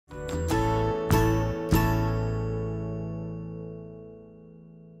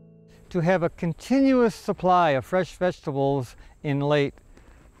To have a continuous supply of fresh vegetables in late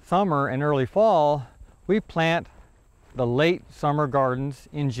summer and early fall, we plant the late summer gardens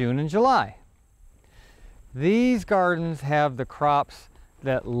in June and July. These gardens have the crops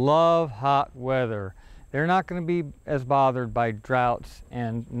that love hot weather. They're not going to be as bothered by droughts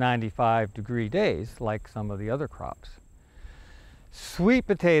and 95-degree days like some of the other crops. Sweet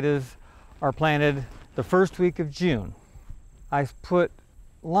potatoes are planted the first week of June. I put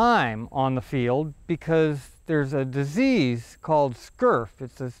lime on the field because there's a disease called scurf.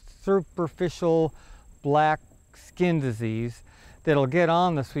 It's a superficial black skin disease that'll get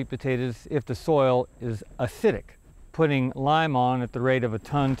on the sweet potatoes if the soil is acidic. Putting lime on at the rate of a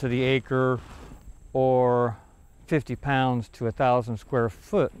ton to the acre or 50 pounds to 1,000 square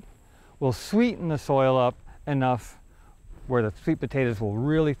foot will sweeten the soil up enough where the sweet potatoes will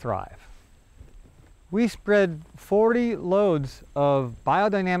really thrive. We spread 40 loads of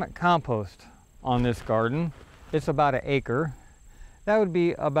biodynamic compost on this garden. It's about an acre. That would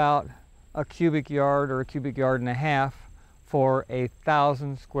be about a cubic yard or a cubic yard and a half for a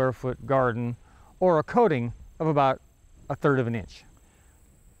 1,000 square foot garden, or a coating of about 1/3 of an inch.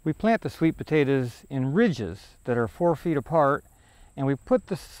 We plant the sweet potatoes in ridges that are 4 feet apart, and we put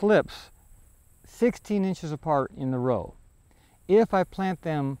the slips 16 inches apart in the row. If I plant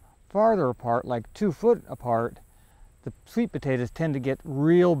them farther apart, like 2 foot apart, the sweet potatoes tend to get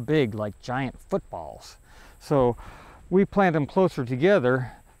real big, like giant footballs. So we plant them closer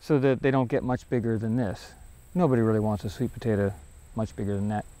together so that they don't get much bigger than this. Nobody really wants a sweet potato much bigger than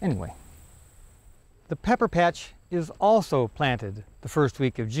that anyway. The pepper patch is also planted the first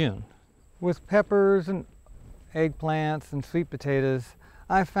week of June. With peppers and eggplants and sweet potatoes,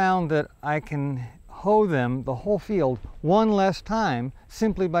 I found that I can hoe them, the whole field, one less time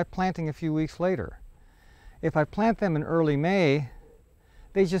simply by planting a few weeks later. If I plant them in early May,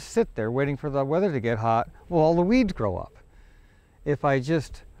 they just sit there waiting for the weather to get hot. Well, all the weeds grow up. If I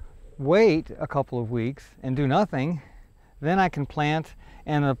just wait a couple of weeks and do nothing, then I can plant,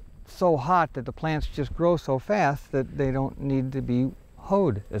 and it's so hot that the plants just grow so fast that they don't need to be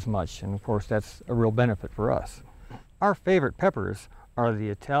hoed as much. And of course, that's a real benefit for us. Our favorite peppers are the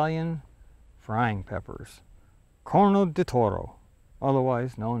Italian frying peppers, Corno di Toro,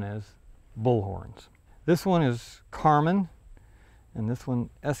 otherwise known as bullhorns. This one is Carmen, and this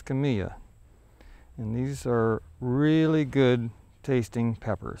one Escamilla. And these are really good tasting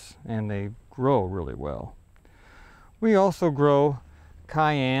peppers, and they grow really well. We also grow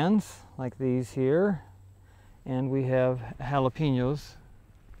cayennes like these here, and we have jalapenos,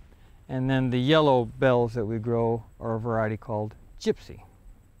 and then the yellow bells that we grow are a variety called Gypsy.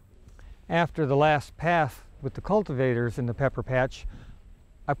 After the last pass with the cultivators in the pepper patch,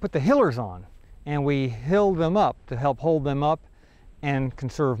 I put the hillers on, and we hilled them up to help hold them up and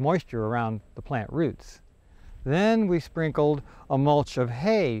conserve moisture around the plant roots. Then we sprinkled a mulch of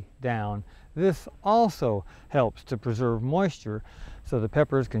hay down. This also helps to preserve moisture so the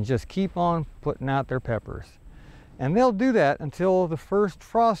peppers can just keep on putting out their peppers. And they'll do that until the first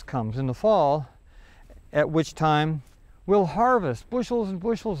frost comes in the fall, at which time we'll harvest bushels and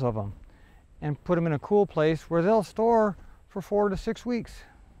bushels of them and put them in a cool place where they'll store for 4 to 6 weeks.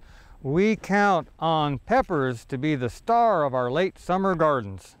 We count on peppers to be the star of our late summer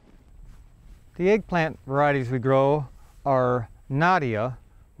gardens. The eggplant varieties we grow are Nadia,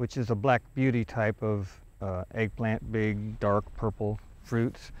 which is a black beauty type of eggplant, big, dark purple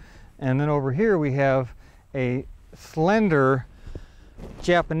fruits. And then over here we have a slender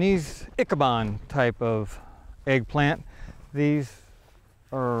Japanese Ichabod type of eggplant. These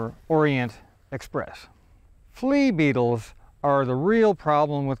are Orient Express. Flea beetles are the real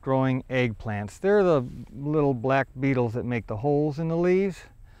problem with growing eggplants. They're the little black beetles that make the holes in the leaves.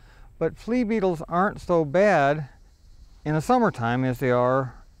 But flea beetles aren't so bad in the summertime as they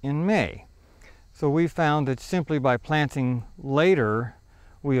are in May. So we found that simply by planting later,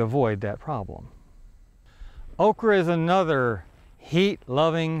 we avoid that problem. Okra is another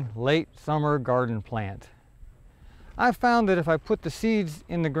heat-loving late summer garden plant. I found that if I put the seeds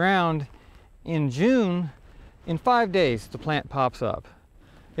in the ground in June, in 5 days the plant pops up.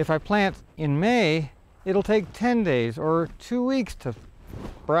 If I plant in May, it'll take 10 days or 2 weeks to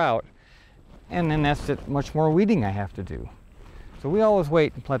sprout, and then that's it, much more weeding I have to do. So we always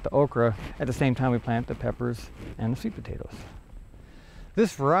wait and plant the okra at the same time we plant the peppers and the sweet potatoes.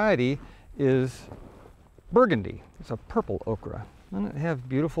 This variety is burgundy. It's a purple okra, and it has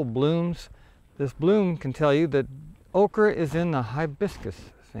beautiful blooms. This bloom can tell you that okra is in the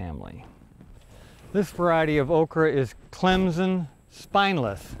hibiscus family. This variety of okra is Clemson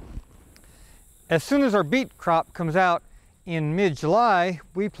spineless. As soon as our beet crop comes out in mid-July,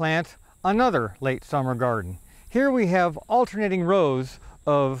 we plant another late summer garden. Here we have alternating rows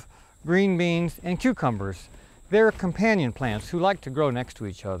of green beans and cucumbers. They're companion plants who like to grow next to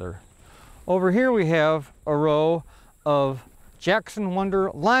each other. Over here we have a row of Jackson Wonder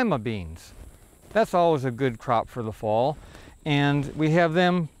lima beans. That's always a good crop for the fall. And we have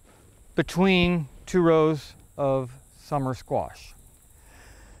them between two rows of summer squash.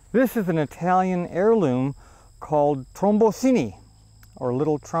 This is an Italian heirloom called trombosini, or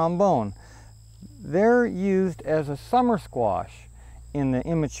little trombone. They're used as a summer squash in the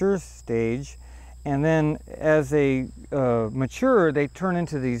immature stage, and then as they mature, they turn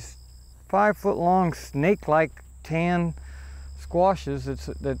into these 5-foot-long snake-like tan squashes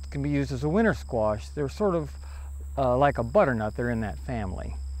that can be used as a winter squash. They're sort of like a butternut. They're in that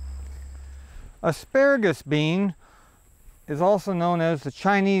family. Asparagus bean is also known as the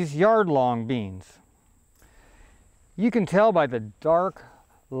Chinese yard-long beans. You can tell by the dark,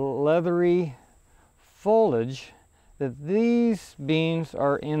 leathery foliage that these beans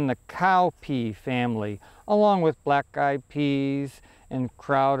are in the cowpea family, along with black-eyed peas and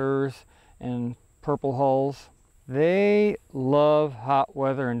crowders and purple hulls. They love hot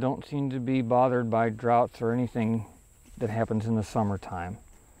weather and don't seem to be bothered by droughts or anything that happens in the summertime.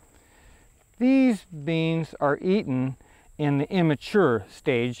 These beans are eaten in the immature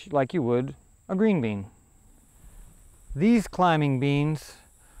stage like you would a green bean. These climbing beans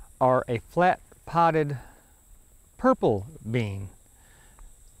are a flat-potted purple bean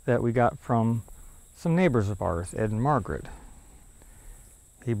that we got from some neighbors of ours, Ed and Margaret.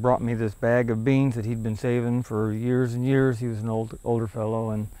 He brought me this bag of beans that he'd been saving for years and years. He was an older fellow,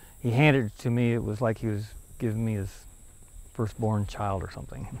 and he handed it to me. It was like he was giving me his firstborn child or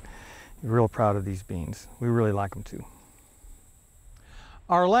something. He's real proud of these beans. We really like them too.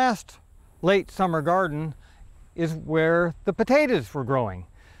 Our last late summer garden is where the potatoes were growing.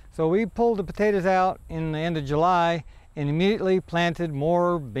 So we pulled the potatoes out in the end of July and immediately planted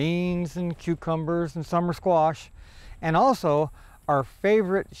more beans and cucumbers and summer squash, and also our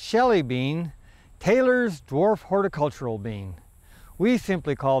favorite Shelley bean, Taylor's dwarf horticultural bean. We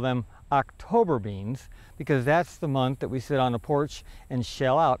simply call them October beans because that's the month that we sit on the porch and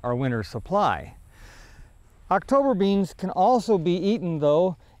shell out our winter supply. October beans can also be eaten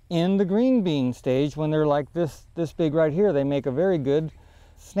though in the green bean stage. When they're like this big right here, they make a very good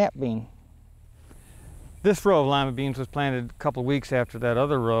snap bean. This row of lima beans was planted a couple of weeks after that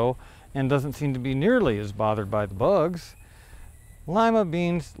other row and doesn't seem to be nearly as bothered by the bugs. Lima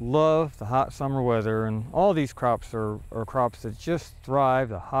beans love the hot summer weather, and all these crops are crops that just thrive.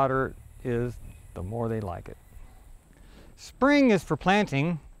 The hotter it is, the more they like it. Spring is for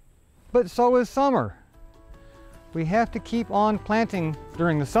planting, but so is summer. We have to keep on planting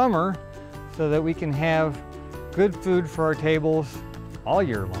during the summer so that we can have good food for our tables all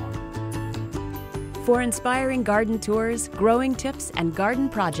year long. For inspiring garden tours, growing tips, and garden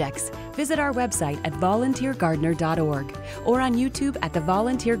projects, visit our website at volunteergardener.org or on YouTube at the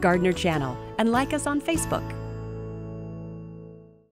Volunteer Gardener channel, and like us on Facebook.